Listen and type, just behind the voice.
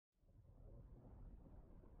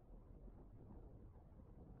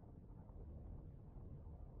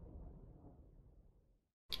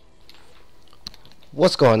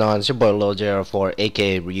What's going on? It's your boy Lil JR4,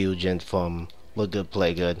 aka Ryujin from Look Good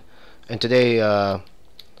Play Good, and today we're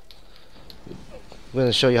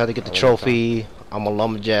gonna show you how to get the trophy. I'm a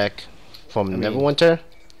lumberjack from Neverwinter.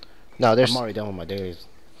 Now I'm already done with my days.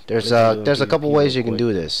 there's a couple ways you can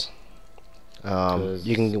do this.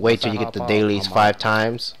 You can wait till you get the dailies 5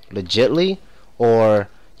 times legitly, or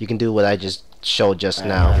you can do what I just showed just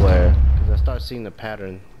now, where I start seeing the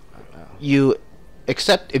pattern. you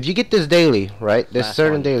accept, if you get this daily, right, this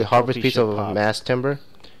certain daily harvest piece of mass timber,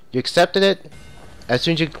 you accepted it. As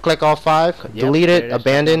soon as you click all 5, delete it,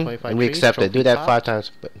 abandon, and re-accept it. Do that 5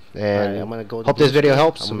 times. And hope this video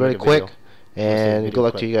helps. Very quick, and good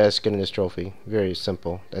luck to you guys getting this trophy. Very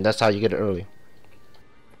simple, and that's how you get it early.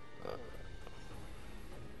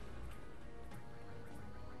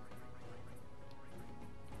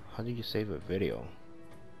 How do you save a video?